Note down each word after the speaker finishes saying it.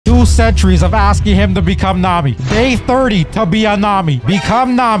2 centuries of asking him to become Nami. Day 30 to be a Nami.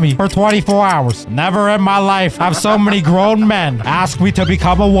 Become Nami for 24 hours. Never in my life have so many grown men ask me to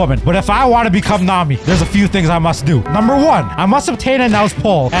become a woman. But if I want to become Nami, there's a few things I must do. Number 1, I must obtain a Nell's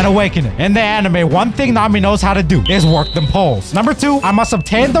pole and awaken it. In the anime, one thing Nami knows how to do is work them poles. Number 2, I must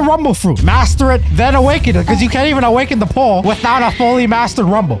obtain the rumble fruit, master it, then awaken it, because you can't even awaken the pole without a fully mastered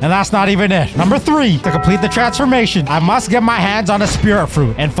rumble. And that's not even it. Number 3, to complete the transformation, I must get my hands on a spirit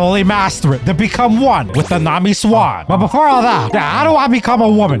fruit and fully master it to become one with the Nami Swan. But before all that, how do I become a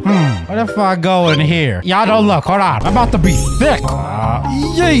woman? What if I go in here? Y'all don't look. Hold on. I'm about to be thick.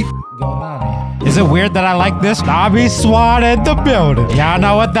 Yeet. Go Nami. Is it weird that I like this? Nami Swan in the building. Y'all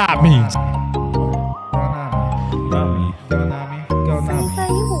know what that means. Nami. Go Nami. Go Nami.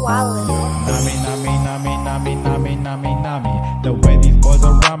 Nami. The way these boys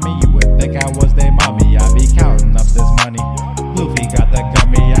around me, you would think I was their mommy. I be counting up this money. Luffy got the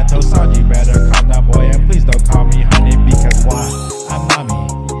gummy. I told Sanji better calm down, boy, and please don't call me honey, because why? I'm Nami.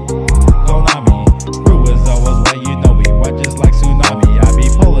 Go Nami. Crew is always where you know we were just like tsunami. I be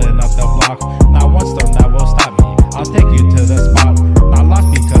pulling up the block. Not one storm that will stop me. I'll take you to the spot. Not lost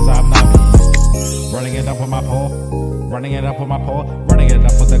because I'm Nami. Running it up with my pole. Running it up with my pole. Running it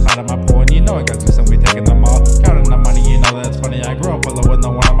up with the cloud on my pole. And you know it got some we taking them all. Counting the money, you know that's funny. I grew up alone with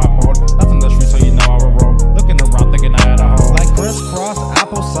no one on my phone. Nothing the street, so you know I will roam. Looking around thinking I had a home. Like crisscross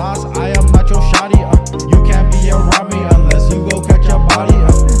applesauce, I am not your shoddy. You can't be around me unless you go catch a body.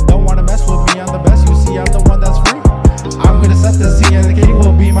 Don't wanna mess with me, I'm the best. You see, I'm the one that's free. I'm gonna set the sea and the king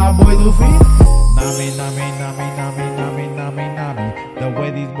will be my boy Luffy. Nami. The way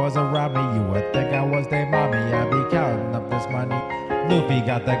these boys around me, you would think I was their mommy. I be counting up this money. Luffy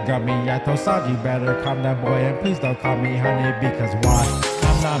got the gummy. I told Sanji better calm down, boy, and please don't call me honey, because why?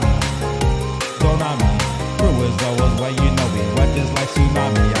 I'm Nami. Go Nami. Crew is always where you know me. But just like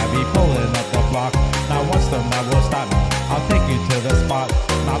tsunami, I be pulling up the block. Not one storm that will stop me. I'll take you to the spot.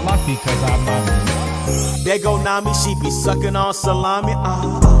 Not lost because I'm Nami. There go Nami, she be sucking on salami.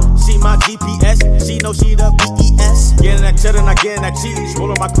 She my GPS, she know she the BES. Getting that cheddar and I getting that cheese.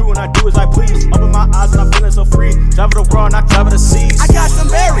 Rolling my crew and I do as I please. Open my eyes and I'm feeling so free. Travel the world and I travel the seas. I got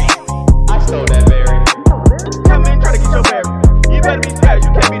some berry. I stole that berry. Come in, try to get your berry. You better be fast, you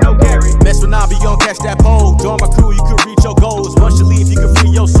can't be no Gary. Mess with Nami, you gon' catch that pole. Join my crew, you can reach your goals. Once you leave, you can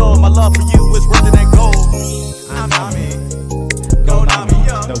free your soul. My love for you is worth that gold. I'm Nami. Go Nami.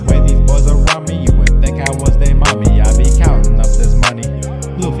 The way these boys around me, you would think I was their mommy. I be counting up this money.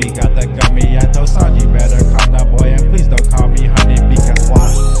 Luffy got the gummy. I told Sanji better calm down, boy, and please don't call me honey, because why?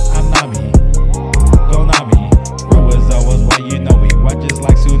 I'm Nami. Go Nami. Crew is always where you know we were just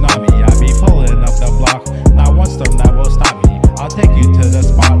like tsunami. I be pulling up the block. Not one storm that will stop me. I'll take you to the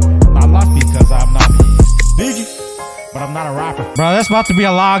spot. Not lost because I'm Nami. Fiji. But I'm not a rapper. Bro, this about to be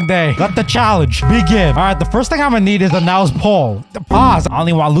a long day. Let the challenge begin. All right, the first thing I'm gonna need is a Nell's pole. Pause. I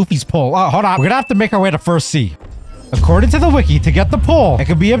only want Luffy's pole. Oh, hold on. We're gonna have to make our way to First Sea. According to the wiki, to get the pole, it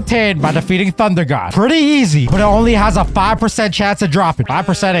can be obtained by defeating Thunder God. Pretty easy, but it only has a 5% chance of dropping.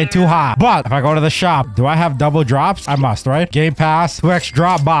 5% ain't too high. But if I go to the shop, do I have double drops? I must, right? Game Pass, 2x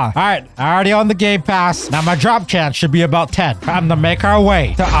drop buy. All right, I already own the Game Pass. Now my drop chance should be about 10. Time to make our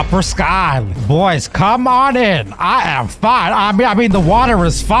way to Upper Sky Island. Boys, come on in. I am fine. I mean, the water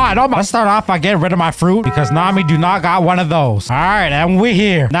is fine. Oh, let's start off by getting rid of my fruit because Nami do not got one of those. All right, and we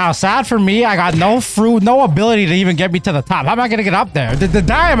here. Now, sad for me, I got no fruit, no ability to even get me to the top. How am I gonna get up there?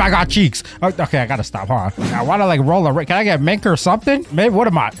 Damn, I got cheeks. Okay, I gotta stop. Hold on. I wanna like roll a. Can I get mink or something? Maybe. What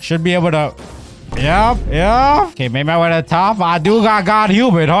am I? Should be able to. Yep. Okay, maybe I went to the top. I do got God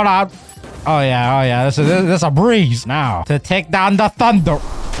human. Hold on. Oh yeah. This is a breeze. Now to take down the thunder.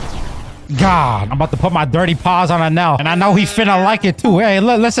 God, I'm about to put my dirty paws on a Nell, and I know he finna like it too. Hey,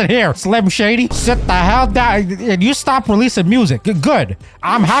 listen here, Slim Shady, sit the hell down, and you stop releasing music. Good.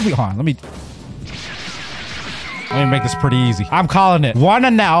 I'm happy. Hold on, let me make this pretty easy. I'm calling it. One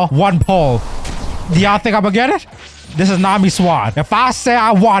Nell, one pole. Do y'all think I'm gonna get it? This is Nami Swan. If I say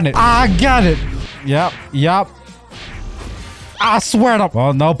I want it, I get it. Yep. I swear to...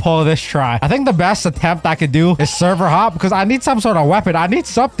 Well, no pole this try. I think the best attempt I could do is server hop because I need some sort of weapon. I need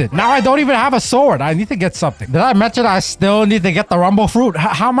something. Now I don't even have a sword. I need to get something. Did I mention I still need to get the rumble fruit?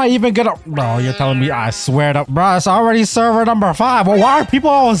 How am I even gonna... Bro, you're telling me I swear to... Bro, it's already server number 5. Well, why are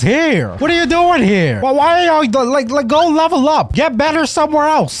people always here? What are you doing here? Well, why are y'all... Like, go level up. Get better somewhere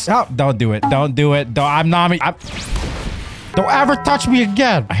else. Oh, don't do it. Don't do it. I'm Nami. Don't ever touch me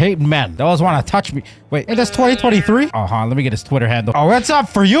again. I hate men. They always want to touch me. Wait, it is 2023? Oh, hold on. Let me get his Twitter handle. Oh, what's up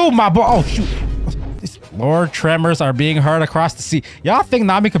for you, my boy? Oh, shoot. Lord tremors are being heard across the sea. Y'all think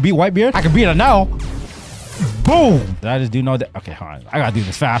Nami could beat Whitebeard? I could beat a no. Boom. Did I just do no damage? Okay, hold on. I gotta do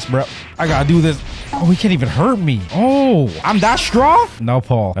this fast, bro. I gotta do this. Oh, he can't even hurt me. Oh, I'm that strong? No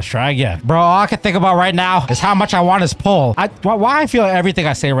pull. Let's try again. Bro, all I can think about right now is how much I want his pull. Why I feel like everything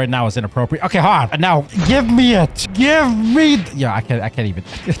I say right now is inappropriate. Okay, hold on. Now, give me it. Give me... Yeah, I can't even...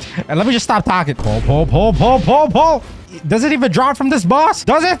 And let me just stop talking. Pull, pull, pull, pull, pull, pull. Does it even drop from this boss?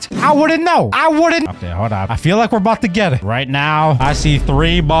 Does it? I wouldn't know. I wouldn't. Okay, hold on. I feel like we're about to get it. Right now, I see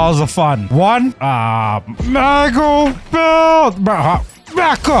 3 balls of fun. 1. Mega build.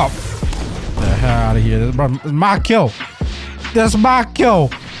 Back up. Get the hell out of here. This is my kill. That's my kill.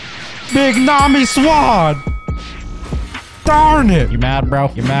 Big Nami Swad. Darn it. You mad,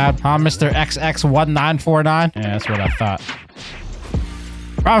 bro? You mad? Huh, Mr. XX1949? Yeah, that's what I thought.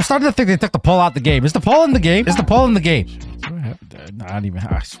 Bro, I'm starting to think they took the pull out the game. Is the pull in the game? Is the pull in the game? Not even,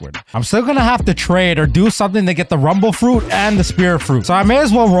 I swear. I'm still gonna have to trade or do something to get the rumble fruit and the spirit fruit. So I may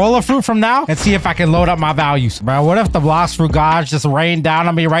as well roll a fruit from now and see if I can load up my values. Bro, what if the Blox fruit gods just rain down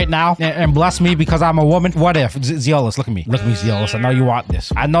on me right now and bless me because I'm a woman? What if? Zealous, look at me. Look at me, Zealous. I know you want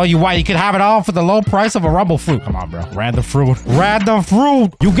this. I know you want. You can have it all for the low price of a rumble fruit. Come on, bro. Random fruit. Random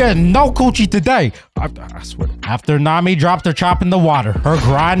fruit. You get no coochie today. I swear. After Nami dropped her chop in the water, her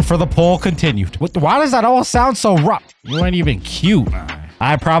grind for the pull continued. Why does that all sound so rough? You ain't even cute.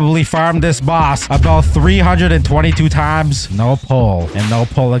 I probably farmed this boss about 322 times. No pull and no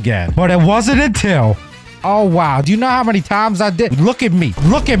pull again. But it wasn't until... Oh, wow. Do you know how many times I did? Look at me.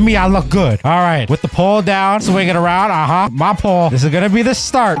 Look at me. I look good. All right. With the pull down, swing it around. My pull. This is going to be the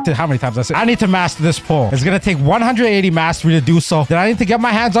start to how many times I said. I need to master this pull. It's going to take 180 mastery to do so. Then I need to get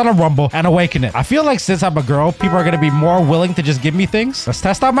my hands on a rumble and awaken it. I feel like since I'm a girl, people are going to be more willing to just give me things. Let's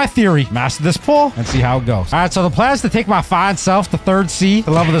test out my theory. Master this pull and see how it goes. All right. So the plan is to take my fine self to 3rd C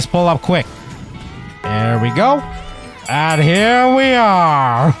to level this pull up quick. There we go. And here we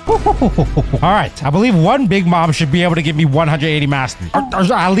are. All right. I believe one big mom should be able to give me 180 mastery.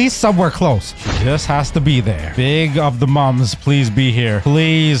 Or at least somewhere close. She just has to be there. Big of the mums, please be here.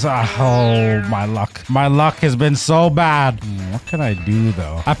 Please. Oh, my luck. My luck has been so bad. What can I do,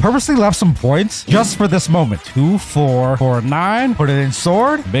 though? I purposely left some points just for this moment. 2, 4, 4, 9. Put it in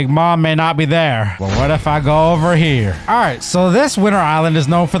sword. Big mom may not be there. But what if I go over here? All right. So this Winter Island is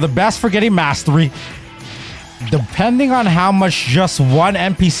known for the best for getting mastery. Depending on how much just one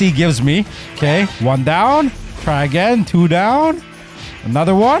NPC gives me. Okay, 1 down. Try again. 2 down.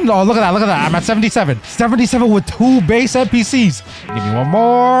 Another one. Oh, look at that. Look at that. I'm at 77. 77 with 2 base NPCs. Give me 1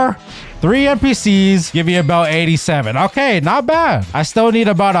 more. 3 NPCs. Give me about 87. Okay, not bad. I still need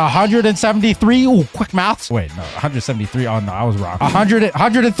about 173. Ooh, quick maths. Wait, no, 173. Oh, no, I was wrong.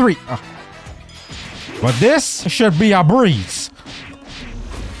 103. Oh. But this should be a breeze.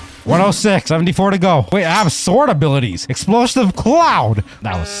 106, 74 to go. Wait, I have sword abilities. Explosive cloud.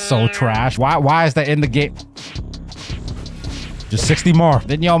 That was so trash. Why is that in the game? Just 60 more.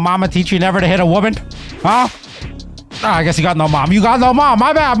 Didn't your mama teach you never to hit a woman? Huh? Oh, I guess you got no mom. You got no mom.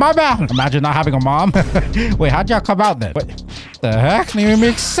 My bad, my bad. Imagine not having a mom. Wait, how'd y'all come out then? What the heck? Doesn't even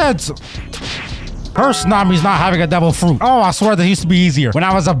make sense. First, Nami's not having a devil fruit. Oh, I swear that used to be easier when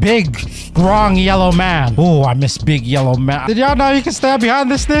I was a big, strong yellow man. Oh, I miss big yellow man. Did y'all know you can stand behind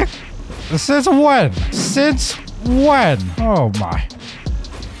this thing? Since when? Since when? Oh, my.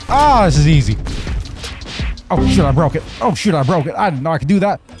 Oh, this is easy. Oh, shit, I broke it. Oh, shit, I broke it. I didn't know I could do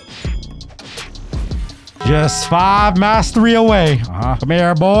that. Just 5 mastery away. Come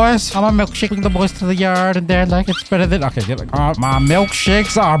here, boys. I'm a milkshake. Bring the boys to the yard, and then like it's better than... Okay, get it. My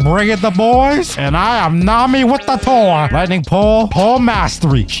milkshakes are bringing the boys, and I am Nami with the toy. Lightning pull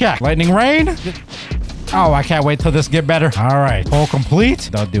mastery. Check. Lightning rain. Oh, I can't wait till this get better. All right. Pull complete.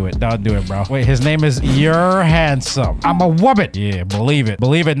 Don't do it. Don't do it, bro. Wait, his name is You're Handsome. I'm a woman. Yeah, believe it.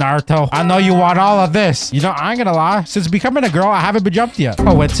 Believe it, Naruto. I know you want all of this. You know, I ain't gonna lie. Since becoming a girl, I haven't been jumped yet.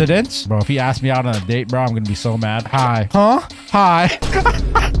 Coincidence? Bro, if he asked me out on a date, bro, I'm gonna be so mad. Hi. Huh? Hi.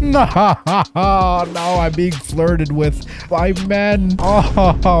 No, I'm being flirted with by men.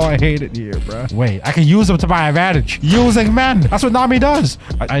 Oh, I hate it here, bro. Wait, I can use them to my advantage. Using men. That's what Nami does.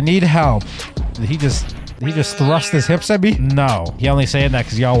 I need help. Did he just thrust his hips at me? No. He only saying that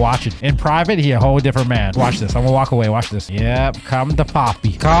because y'all watching. In private, he a whole different man. Watch this. I'm gonna walk away. Watch this. Yep. Come to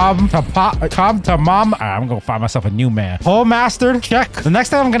Poppy. Come to Mom. All right, I'm gonna find myself a new man. Pull mastered. Check. The next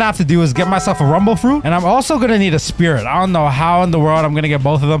thing I'm gonna have to do is get myself a rumble fruit. And I'm also gonna need a spirit. I don't know how in the world I'm gonna get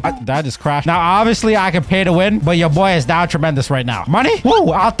both of them. That just crashed. Now, obviously, I can pay to win, but your boy is down tremendous right now. Money?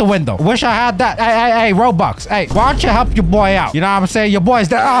 Woo, out the window. Wish I had that. Hey, Robux. Hey, why don't you help your boy out? You know what I'm saying? Your boy's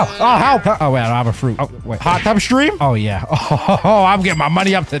there. Oh, help. Oh, wait, I don't have a fruit. Oh, Wait, hot tub stream? Oh, yeah. Oh, I'm getting my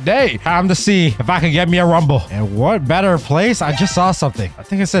money up today. Time to see if I can get me a rumble. And what better place? I just saw something. I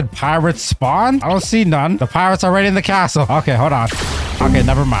think it said pirates spawn. I don't see none. The pirates are right in the castle. Okay, hold on. Okay,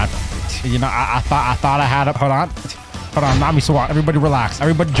 never mind. You know, I thought I had it. Hold on. Hold on, Nami Swan. Everybody relax.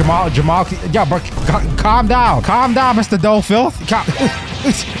 Everybody, Jamal. Yeah, bro, calm down. Calm down, Mr. Doe Filth.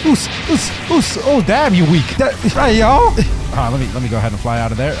 Oh, damn, you weak. Hey, yo. Let me go ahead and fly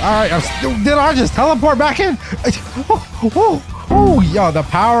out of there. All right, did I just teleport back in? Oh, yo, the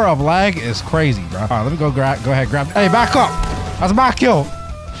power of lag is crazy, bro. All right, let me go ahead, grab. Hey, back up. That's my kill.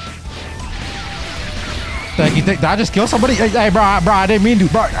 Did I just kill somebody? Hey, bro, I didn't mean to.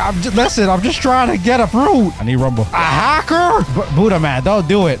 Bro, listen, I'm just trying to get a fruit. I need rumble. A hacker? Buddha, man, don't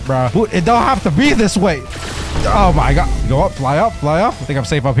do it, bro. It don't have to be this way. Oh, my God. Go up, fly up, fly up. I think I'm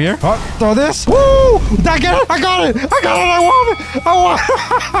safe up here. Oh, throw this. Woo! Did I get it? I got it. I want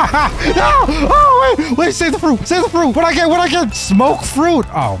it. No! Oh, wait, save the fruit. Save the fruit. What I get? Smoke fruit.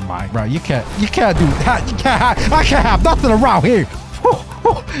 Oh, my, bro, you can't do that. I can't have nothing around here.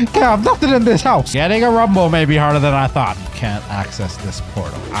 Can't have nothing in this house. Getting a rumble may be harder than I thought. You can't access this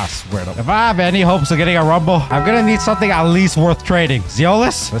portal. I swear to. If I have any hopes of getting a rumble, I'm gonna need something at least worth trading.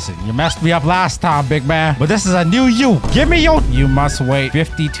 Zeolus, listen, you messed me up last time, big man. But this is a new you. Give me your. You must wait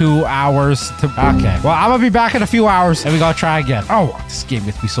 52 hours to. Okay. Well, I'm gonna be back in a few hours, and we gonna try again. Oh, this game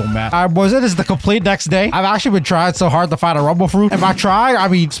gets me so mad. All right, boys, it is the complete next day. I've actually been trying so hard to find a rumble fruit. If I try, I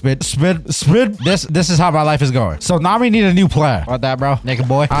mean, spin. This is how my life is going. So Nami need a new plan. What that, bro? Naked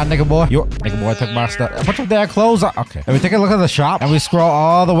boy. Nigga boy. Nigga boy took my stuff. Put some damn clothes on. Okay. And we take a look at the shop and we scroll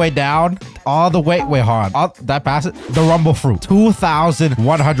all the way down. All the way. Wait, hold on. That pass it? The rumble fruit. 2,100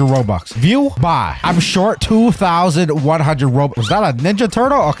 Robux. View. Buy. I'm short 2,100 Robux. Was that a Ninja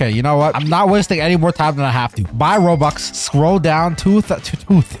Turtle? Okay, you know what? I'm not wasting any more time than I have to. Buy Robux. Scroll down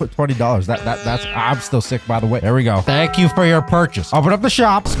 $20. That's. I'm still sick, by the way. There we go. Thank you for your purchase. Open up the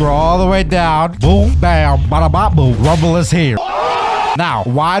shop. Scroll all the way down. Boom. Bam. Bada bop boom. Rumble is here. Now,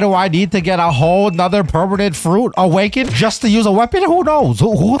 why do I need to get a whole nother permanent fruit awakened just to use a weapon? Who knows?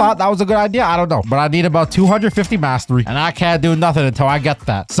 Who thought that was a good idea? I don't know. But I need about 250 mastery, and I can't do nothing until I get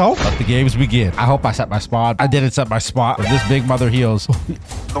that. So, let the games begin. I hope I set my spot. I didn't set my spot, but this big mother heals. Did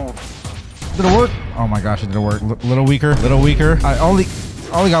it work? Oh my gosh, it didn't work. Little weaker. I only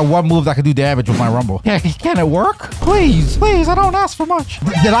got one move that can do damage with my rumble. Yeah, can it work? Please, I don't ask for much.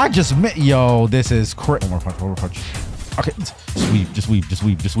 Did I just Yo, this is crazy. One more punch. Okay, just weave.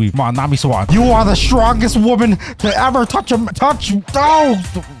 Come on, Nami Swan. You are the strongest woman to ever touch.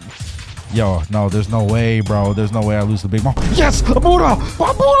 Oh! Yo, no, there's no way, bro. There's no way I lose the big mom. Yes, a Buddha!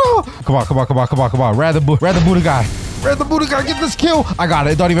 Come on. Red the Buddha guy. Get this kill. I got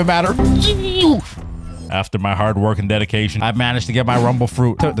it. It don't even matter. After my hard work and dedication, I managed to get my rumble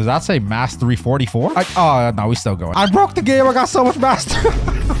fruit. Does that say mastery 44? Oh, no, we still going. I broke the game. I got so much mastery.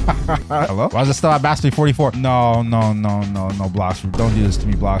 Hello? Why is it still at mastery 44? No, Blox fruit. Don't do this to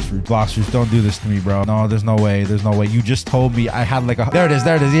me, Blox fruit. Don't do this to me, bro. No, there's no way. You just told me I had like a... There it is.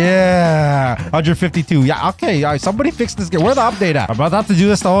 Yeah. 152. Yeah, okay. All right, somebody fix this game. Where the update at? I'm about to have to do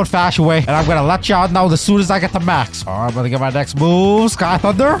this the old-fashioned way, and I'm going to let y'all know as soon as I get to max. All right, I'm going to get my next move. Sky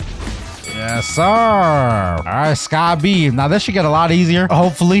Thunder. Yes, sir. All right, Sky Beam. Now, this should get a lot easier,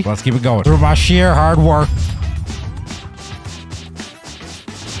 hopefully. Let's keep it going. Through my sheer hard work.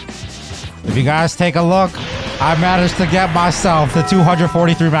 If you guys take a look, I managed to get myself to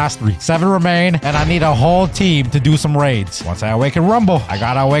 243 mastery. 7 remain, and I need a whole team to do some raids. Once I awaken Rumble, I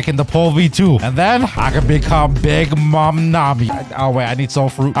gotta awaken the Pole V2. And then I can become Big Mom Nami. Oh, wait, I need Soul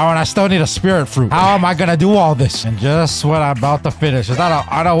Fruit. Oh, and I still need a Spirit Fruit. How am I gonna do all this? And just when I'm about to finish, is that an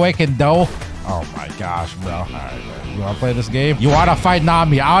unawakened dough? Oh my gosh, bro. All right, man. You wanna play this game? You wanna fight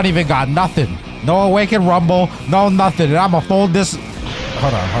Nami? I don't even got nothing. No awakened Rumble, no nothing. And I'ma fold this.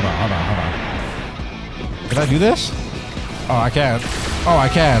 Hold on. Can I do this? Oh, I can.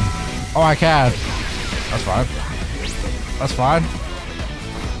 That's fine.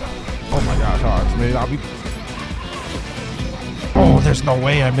 Oh my gosh. Oh, it's made. Oh, there's no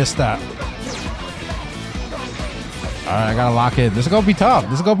way I missed that. All right, I gotta lock in. This is gonna be tough.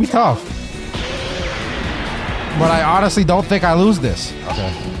 But I honestly don't think I lose this. Okay,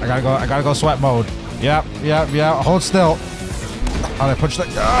 I gotta go sweat mode. Yep. Hold still. How did I push that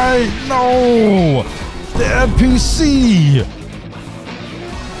guy? No! The NPC!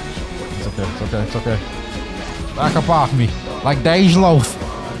 It's okay. Back up off me. Like Dej Loaf.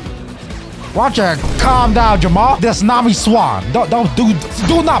 Watch it. Calm down, Jamal. This Nami Swan. Do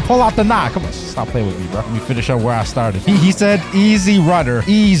not pull out the knife. Come on, stop playing with me, bro. Let me finish up where I started. He said easy runner.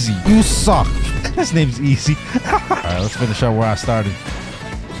 Easy. You suck. His name's Easy. Alright, let's finish up where I started.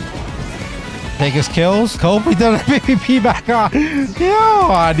 Take his kills. Cope, he did a PvP back on.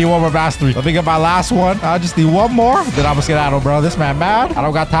 Yo, I need one more mastery. Let me get my last one. I just need one more. Then I'm gonna skedaddle, bro. This man mad. I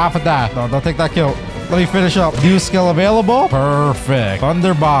don't got time for that. No, don't take that kill. Let me finish up. New skill available. Perfect.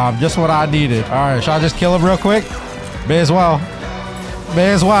 Thunder bomb. Just what I needed. All right, shall I just kill him real quick? May as well. May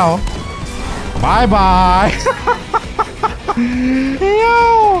as well. Bye-bye.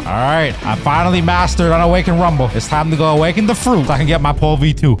 Yo. All right, I finally mastered Unawakened Rumble. It's time to go awaken the fruit so I can get my pole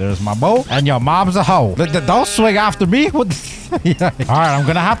V2. There's my bow, and your mom's a hoe. Don't swing after me. What yeah. All right, I'm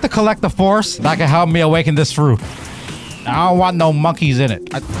gonna have to collect the force that can help me awaken this fruit. I don't want no monkeys in it.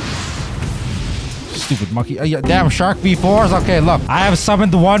 Stupid monkey. Damn, shark V4s. Okay, look. I have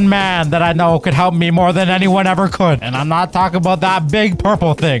summoned one man that I know could help me more than anyone ever could. And I'm not talking about that big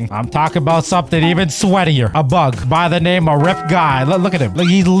purple thing. I'm talking about something even sweatier. A bug by the name of Rip Guy. Look at him. Look,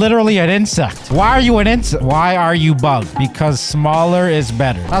 he's literally an insect. Why are you an insect? Why are you bug? Because smaller is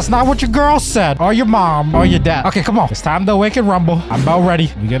better. That's not what your girl said. Or your mom. Or your dad. Okay, come on. It's time to awaken Rumble. I'm about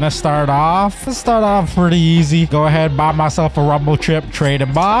ready. We're gonna start off. Let's start off pretty easy. Go ahead, buy myself a Rumble chip. Trade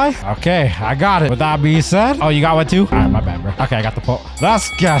and buy. Okay, I got it. With that being said, oh, you got one too? All right, my bad, bro. Okay, I got the pole.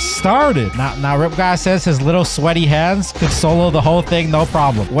 Let's get started. Now, Rip Guy says his little sweaty hands could solo the whole thing, no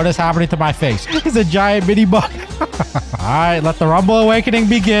problem. What is happening to my face? It's a giant mini bug. All right, let the Rumble Awakening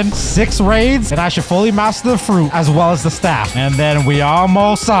begin. 6 raids, and I should fully master the fruit as well as the staff. And then we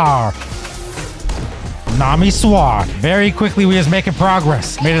almost are. Nami Sword. Very quickly, we is making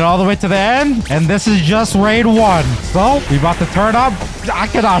progress. Made it all the way to the end, and this is just raid 1. So, we about to turn up. I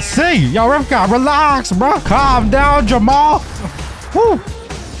cannot see. Yo, Rip Guy, relax, bro. Calm down, Jamal. Woo.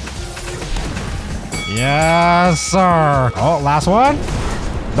 Yes, sir. Oh, last one.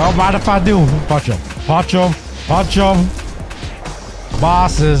 Don't mind if I do. Punch him. Punch him. Punch him.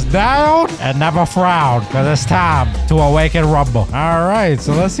 Boss is down and never frown because it's time to awaken Rumble. All right,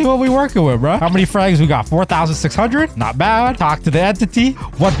 so let's see what we working with, bro. How many frags we got? 4,600. Not bad. Talk to the entity.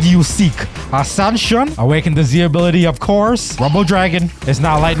 What do you seek? Ascension. Awaken the Z ability, of course. Rumble Dragon is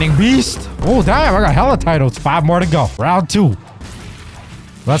now Lightning Beast. Oh, damn. I got hella titles. 5 more to go. Round 2.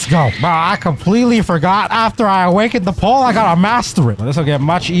 Let's go. Bro, I completely forgot after I awakened the pole, I gotta master it. Well, this will get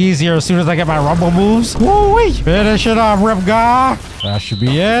much easier as soon as I get my Rumble moves. Woo-wee. Finish it up, Rip Guy. That should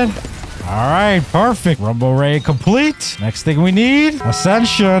be it. All right, perfect. Rumble raid complete. Next thing we need,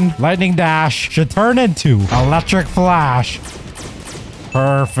 Ascension. Lightning Dash should turn into Electric Flash.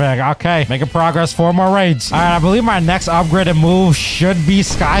 Perfect. Okay, making progress. 4 more raids. All right, I believe my next upgraded move should be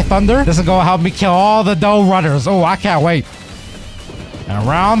Sky Thunder. This is gonna help me kill all the dough runners. Oh, I can't wait. And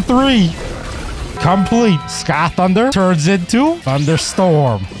round 3, complete. Sky Thunder turns into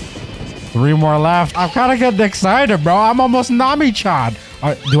Thunderstorm. 3 more left. I'm kind of getting excited, bro. I'm almost Nami-chan.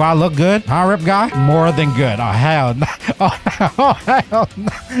 Do I look good? Huh, Rip Guy? More than good. Oh, hell no. Oh, hell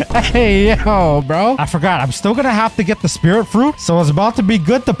no. Hey, yo, bro. I forgot. I'm still going to have to get the spirit fruit. So it's about to be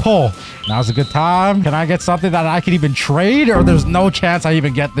good to pull. Now's a good time. Can I get something that I can even trade? Or there's no chance I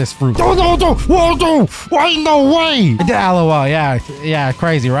even get this fruit? No. Why no way? LOL. Yeah,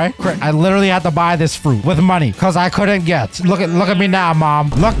 crazy, right? I literally had to buy this fruit with money because I couldn't get. Look at me now, mom.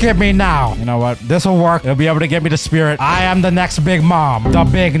 Look at me now. You know what? This will work. It'll be able to get me the spirit. I am the next big mom. The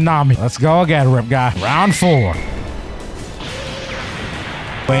big Nami. Let's go again, Rip Guy. Round 4.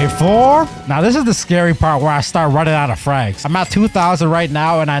 Wave 4. Now, this is the scary part where I start running out of frags. I'm at 2,000 right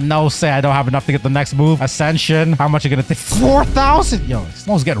now, and I know, say, I don't have enough to get the next move. Ascension. How much are you gonna take? 4,000? Yo, this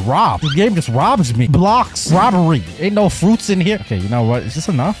one's getting robbed. This game just robs me. Blox. Robbery. Ain't no fruits in here. Okay, you know what? Is this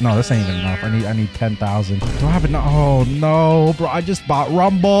enough? No, this ain't even enough. I need 10,000. Do I have enough? Oh, no, bro. I just bought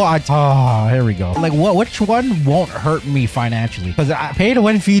Rumble. Here we go. Like, which one won't hurt me financially? Because pay to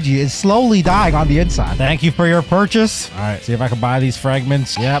win Fiji is slowly dying on the inside. Thank you for your purchase. All right, see if I can buy these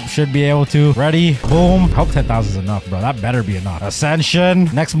fragments. Yep, should be able to. Ready? Boom. Hope 10,000 is enough, bro. That better be enough. Ascension.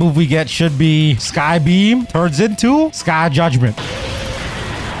 Next move we get should be Sky Beam. Turns into Sky Judgment.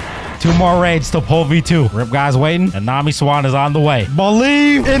 2 more raids to pull V2. Rip Guy's waiting, and Nami Swan is on the way.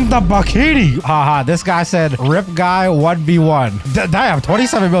 Believe in the bikini. Haha, this guy said Rip Guy 1v1. Damn,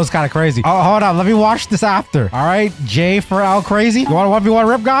 27 mil is kind of crazy. Oh, hold on. Let me watch this after. All right, J for L crazy. You want a 1v1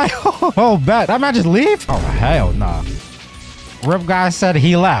 Rip Guy? Oh, bet. That man just leave? Oh, hell nah. Rip Guy said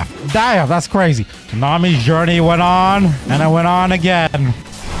he left. Damn, that's crazy. Nami's journey went on, and it went on again.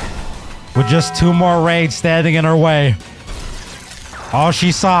 With just 2 more raids standing in her way. All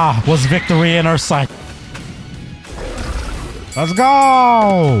she saw was victory in her sight. Let's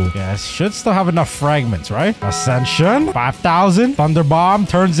go. Yeah, it should still have enough fragments, right? Ascension, 5,000. Thunder Bomb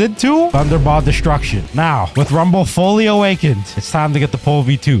turns into Thunderball Destruction. Now, with Rumble fully awakened, it's time to get the Pole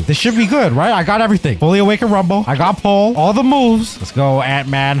V2. This should be good, right? I got everything. Fully awakened Rumble. I got Pole. All the moves. Let's go,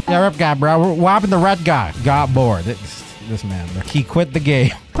 Ant-Man. Yeah, Rip guy, bro. What happened to Red guy? Got bored. This man, bro. He quit the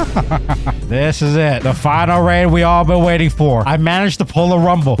game. This is it. The final raid we all been waiting for. I managed to pull a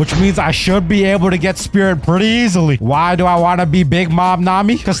Rumble, which means I should be able to get Spirit pretty easily. Why do I want to be Big Mom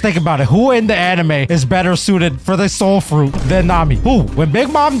Nami? Because think about it. Who in the anime is better suited for the Soul Fruit than Nami? Who? When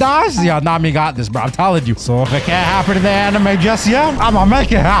Big Mom dies? Yeah, Nami got this, bro. I'm telling you. So if it can't happen in the anime just yet, I'm gonna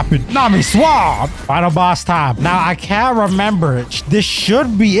make it happen. Nami Swab. Final boss time. Now, I can't remember it. This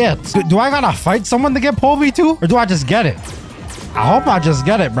should be it. Do I gotta fight someone to get Pole V2? Or do I just get it? I hope I just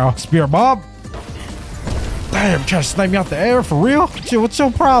get it, bro. Spear Bob. Damn, trying to snipe me out the air for real? What's your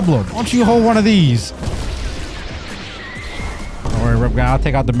problem? Why don't you hold one of these? Don't worry, Rip guy. I'll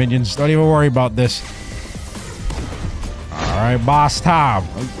take out the minions. Don't even worry about this. All right, boss time.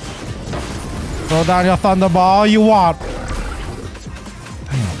 Throw down your Thunderball all you want.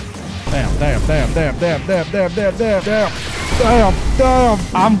 Damn.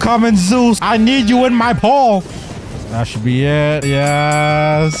 I'm coming, Zeus. I need you in my pole. That should be it.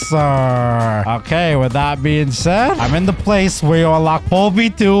 Yes, sir. Okay, with that being said, I'm in the place where you unlock Pole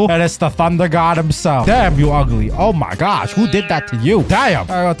V2, and it's the Thunder God himself. Damn, you ugly. Oh my gosh, who did that to you? Damn. I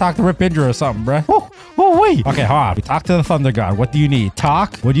gotta talk to Rip Indra or something, bruh. Wait. Okay, hold on. We talk to the Thunder God. What do you need?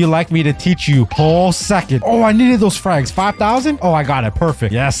 Talk? Would you like me to teach you whole second? Oh, I needed those frags. 5,000? Oh, I got it.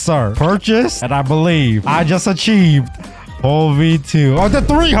 Perfect. Yes, sir. Purchase, and I believe I just achieved Pole V2. Oh, the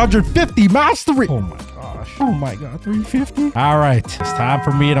 350 mastery. Oh my god, 350. All right, it's time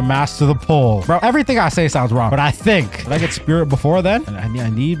for me to master the pole. Bro, everything I say sounds wrong, but I think, did I get Spirit before then?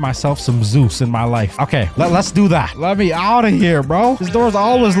 I need myself some Zeus in my life. Okay, let's do that. Let me out of here, bro. This door's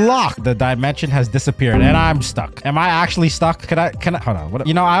always locked. The dimension has disappeared and I'm stuck. Am I actually stuck? Can I, hold on. What,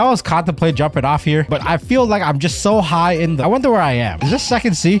 you know, I always contemplate jumping off here, but I feel like I'm just so high in the, I wonder where I am. Is this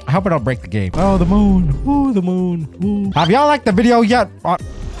second C? I hope I don't break the game. Oh, the moon. Ooh, the moon. Ooh. Have y'all liked the video yet?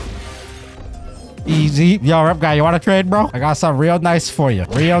 Easy. Yo, Rep guy, you want to trade, bro? I got something real nice for you.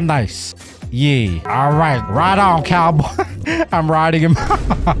 Real nice. Yeah. All right, on, cowboy. I'm riding him. All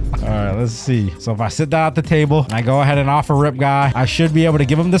right, let's see. So if I sit down at the table and I go ahead and offer Rip guy, I should be able to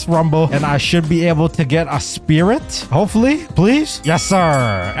give him this Rumble and I should be able to get a Spirit. Hopefully, please. Yes,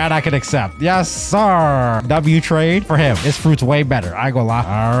 sir. And I can accept. Yes, sir. W trade for him. His fruit's way better. I go lie.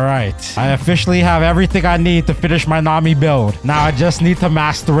 All right. I officially have everything I need to finish my Nami build. Now I just need to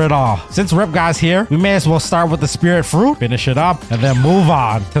master it all. Since Rip guy's here, we may as well start with the Spirit fruit, finish it up, and then move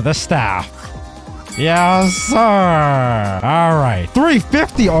on to the staff. Yes, sir. All right.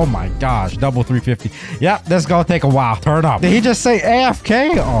 350. Oh, my gosh. Double 350. Yep, this gonna take a while. Turn up. Did he just say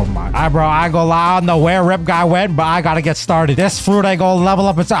AFK? Oh, my. Bro, I ain't gonna lie. I don't know where Rip guy went, but I gotta get started. This fruit ain't gonna level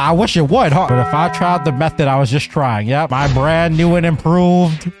up inside. I wish it would, huh? But if I tried the method I was just trying, yep, my brand new and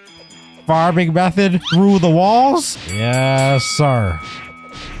improved farming method through the walls. Yes, sir.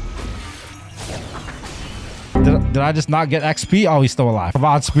 Did I just not get XP? Oh, he's still alive. Come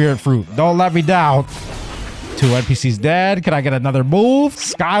on, Spirit Fruit. Don't let me down. 2 NPCs dead. Can I get another move?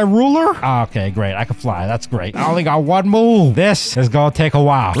 Sky Ruler? Okay, great. I can fly. That's great. I only got 1 move. This is gonna take a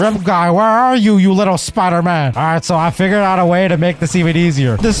while. Rip guy, where are you, you little Spider-Man? All right, so I figured out a way to make this even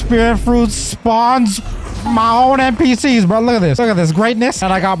easier. The Spirit Fruit spawns my own NPCs, bro. Look at this. Look at this greatness.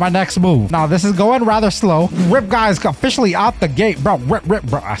 And I got my next move. Now, this is going rather slow. Rip guy is officially out the gate. Bro, Rip,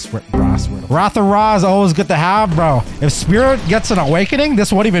 bro. I swear. Wrath of Ra is always good to have, bro. If Spirit gets an awakening,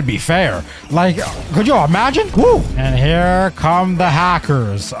 this won't even be fair. Like, could you imagine? Woo! And here come the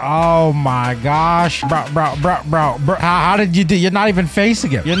hackers. Oh my gosh. Bro. How did you do? You're not even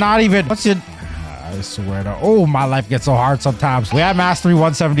facing it. You're not even, what's your, I swear to, oh, my life gets so hard sometimes. We have Mastery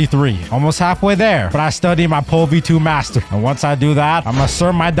 173. Almost halfway there, but I still need my Pole V2 Master. And once I do that, I'm gonna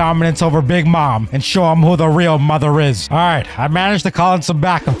assert my dominance over Big Mom and show him who the real mother is. All right, I managed to call in some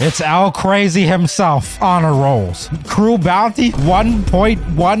backup. It's El Crazy himself. Honor rolls. Crew bounty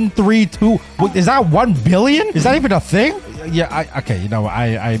 1.132. Is that 1 billion? Is that even a thing? Yeah, okay, you know,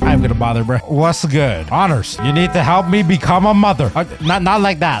 I'm gonna bother, bro. What's good? Honors, you need to help me become a mother. Not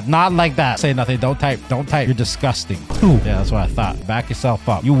like that. Not like that. Say nothing. Don't type. Don't type. You're disgusting. Ooh. Yeah, that's what I thought. Back yourself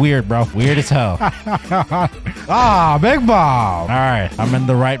up. You weird, bro. Weird as hell. Ah, Big Bomb. All right, I'm in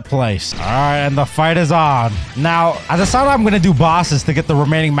the right place. All right, and the fight is on. Now, I decided I'm gonna do bosses to get the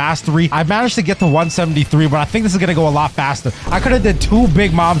remaining mastery. I managed to get to 173, but I think this is gonna go a lot faster. I could have did 2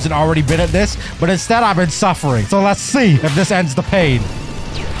 Big Moms and already been at this, but instead I've been suffering. So let's see if this ends the pain.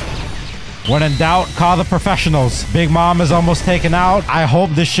 When in doubt, call the professionals. Big Mom is almost taken out. I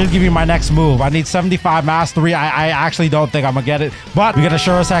hope this should give me my next move. I need 75 mastery. I actually don't think I'm gonna get it, but we're gonna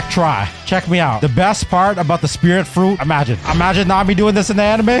sure as heck try. Check me out. The best part about the spirit fruit, imagine Nami doing this in the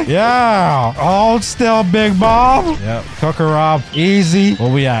anime. Yeah. Hold still, Big Mom. Yep. Cook her up. Easy.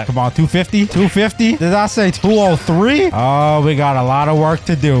 Where we at? Come on, 250? 250? Did I say 203? Oh, we got a lot of work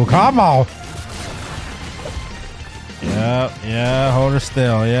to do. Come on. Yep. Yeah. Hold her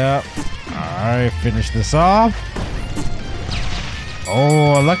still. Yep. All right, finish this off.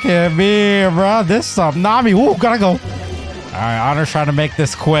 Oh, look at me, bro. This something. Nami, ooh, gotta go. All right, Honor's trying to make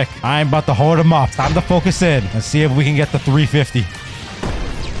this quick. I ain't about to hold him up. Time to focus in and see if we can get the 350.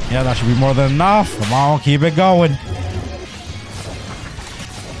 Yeah, that should be more than enough. Come on, keep it going.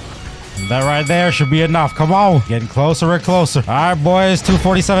 That right there should be enough. Come on. Getting closer and closer. All right, boys.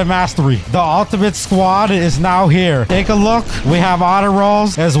 247 mastery. The ultimate squad is now here. Take a look. We have honor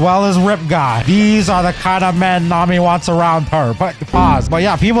rolls as well as Rip Guy. These are the kind of men Nami wants around her. But pause. But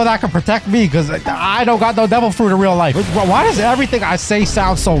yeah, people that can protect me because I don't got no devil fruit in real life. Why does everything I say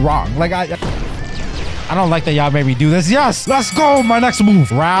sound so wrong? Like I don't like that y'all made me do this. Yes, let's go. My next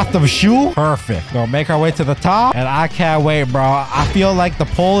move. Wrath of Shu. Perfect. Gonna make our way to the top. And I can't wait, bro. I feel like the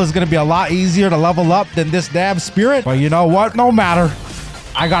pull is going to be a lot easier to level up than this damn spirit. But you know what? No matter.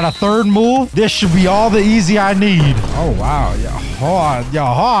 I got a third move. This should be all the easy I need. Oh, wow. Yeah, hard. Yeah,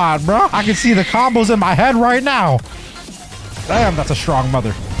 hard, bro. I can see the combos in my head right now. Damn, that's a strong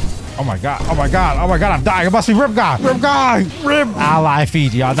mother. Oh my god, oh my god, oh my god, I'm dying. It must be Rip Guy. Rip Guy. Rip. Ally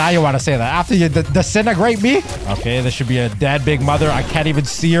Fiji. Y'all, now you want to say that. After you disintegrate me? Okay, this should be a dead big mother. I can't even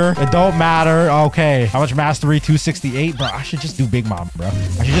see her. It don't matter. Okay. How much mastery? 268? Bro, I should just do Big Mom, bro.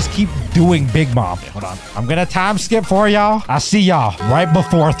 I should just keep doing Big Mom. Hold on. I'm gonna time skip for y'all. I see y'all right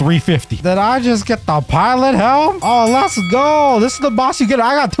before 350. Did I just get the pilot helm? Oh, let's go. This is the boss you get.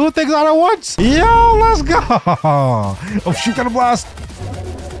 I got two things out at once. Yo, let's go. Oh, shoot, got a blast.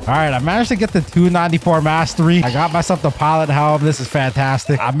 All right, I managed to get the 294 mastery. I got myself the pilot helm. This is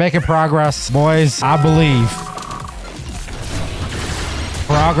fantastic. I'm making progress, boys. I believe.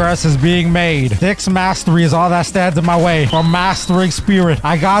 Progress is being made. 6 mastery is all that stands in my way from mastering spirit.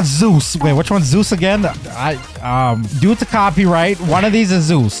 I got Zeus. Wait, which one's Zeus again? Due to copyright, one of these is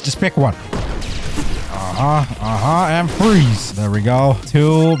Zeus. Just pick one. And freeze. There we go.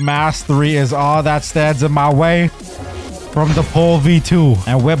 2 mastery is all that stands in my way from the pole V2.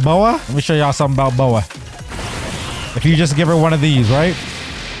 And with Boa, let me show y'all something about Boa. If you just give her one of these, right?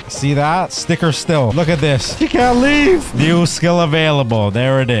 See that? Sticker still. Look at this. She can't leave. New skill available.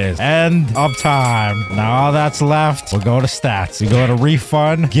 There it is. End of time. Now all that's left, we'll go to stats. We go to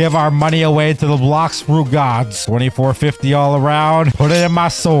refund. Give our money away to the Blox fruit gods. 2450 all around. Put it in my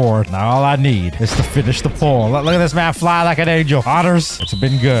sword. Now all I need is to finish the pull. Look at this man fly like an angel. Honors, it's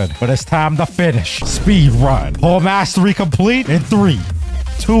been good, but it's time to finish. Speed run. Pull mastery complete in 3,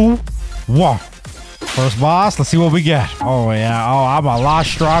 2, 1. First boss, let's see what we get. Oh, yeah. Oh, I'm a lot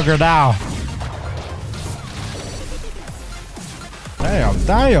stronger now. Damn,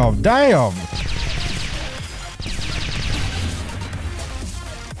 damn, damn.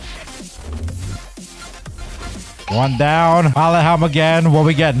 One down. Pilot helm again. What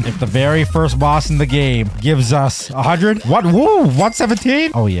we getting? If the very first boss in the game gives us 100. What? Woo!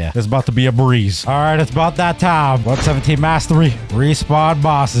 117? Oh, yeah. It's about to be a breeze. All right, it's about that time. 117 mastery. Respawn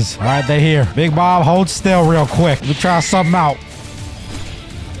bosses. All right, they're here. Big Bob, hold still real quick. Let me try something out.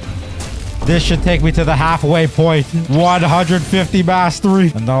 This should take me to the halfway point. 150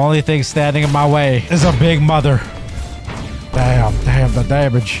 mastery. And the only thing standing in my way is a big mother. Damn, damn, the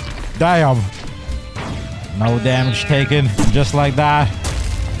damage. Damn. No damage taken. Just like that.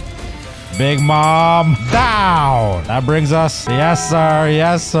 Big Mom down. That brings us, yes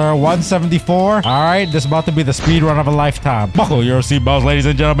sir, 174. All right, this is about to be the speed run of a lifetime. Buckle your seatbelts, ladies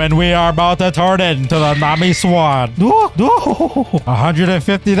and gentlemen. We are about to turn into the Nami Swan.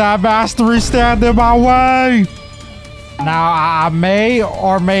 159 mastery stand in my way. Now I may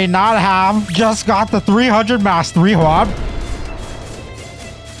or may not have just got the 300 mastery. Hold on.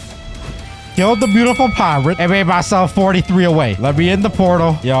 Killed the beautiful pirate and made myself 43 away. Let me in the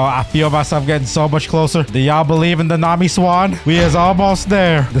portal. Yo, I feel myself getting so much closer. Do y'all believe in the Nami Swan? We is almost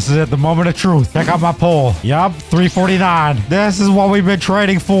there. This is at the moment of truth. Check out my pole. Yup, 349. This is what we've been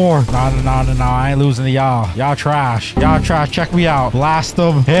trading for. No. I ain't losing to y'all. Y'all trash. Y'all trash. Check me out. Blast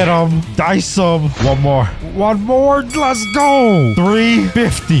them. Hit them. Dice them. One more. One more. Let's go.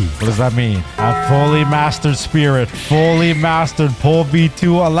 350. What does that mean? I fully mastered spirit. Fully mastered pole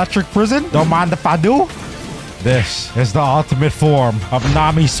V2 electric prison. Don't mind if I do. This is the ultimate form of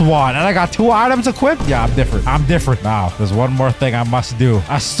Nami Swan. And I got 2 items equipped? Yeah, I'm different. I'm different. Now, there's one more thing I must do.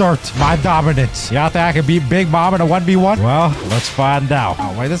 Assert my dominance. Y'all think I can beat Big Mom in a 1v1? Well, let's find out.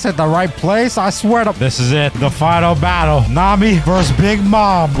 Oh, wait, this ain't the right place? I swear to... This is it. The final battle. Nami versus Big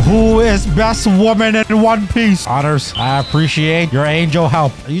Mom. Who is best woman in One Piece? Honors, I appreciate your angel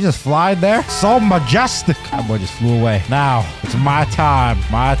help. Are you just flying there? So majestic. That boy just flew away. Now, it's my time.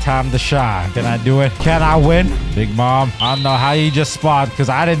 My time to shine. Can I do it? Can I win? Big Mom, I don't know how you just spawned because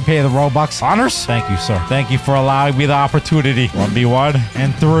I didn't pay the Robux. Honors? Thank you, sir. Thank you for allowing me the opportunity. 1v1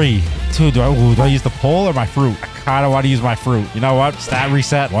 and 3. 2. Do I use the pole or my fruit? I kind of want to use my fruit. You know what? Stat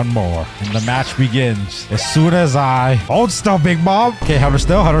reset. One more. And the match begins. As soon as I... Hold still, Big Mom. Okay, hold her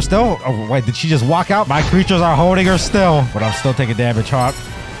still. Hold her still. Oh, wait. Did she just walk out? My creatures are holding her still. But I'm still taking damage, huh?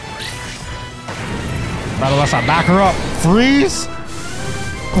 Not unless I back her up. Freeze.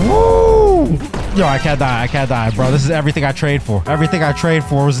 Woo! Yo, I can't die. I can't die, bro. This is everything I trade for. Everything I trade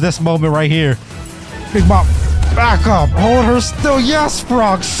for was this moment right here. Big Mom, back up. Hold her still. Yes,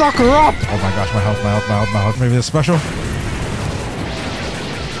 Frog. Suck her up. Oh my gosh, my health, my health, my health, my health. Maybe this special.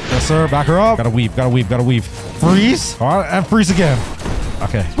 Yes, sir. Back her up. Gotta weave, gotta weave, gotta weave. Freeze. All right, and freeze again.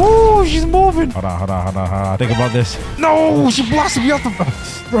 Okay. Woo, she's moving. Hold on, hold on, hold on, hold on. Think about this. No, she blasted me out the...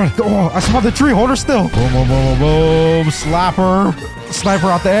 Oh, I spawned the tree. Hold her still. Boom, boom, boom, boom, boom. Slap her. Sniper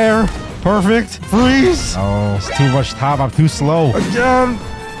out the air. Perfect. Freeze. Oh, it's too much time. I'm too slow. Again.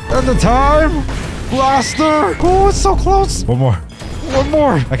 At the time. Blaster. Oh, it's so close. One more. One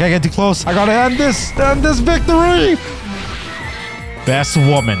more. I can't get too close. I gotta end this. End this victory. Best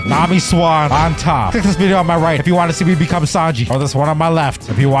woman, Nami Swan on top. Click this video on my right if you want to see me become Sanji. Or this one on my left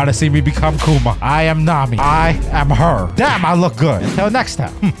if you want to see me become Kuma. I am Nami. I am her. Damn, I look good. Until next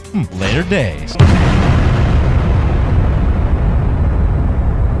time. Later days.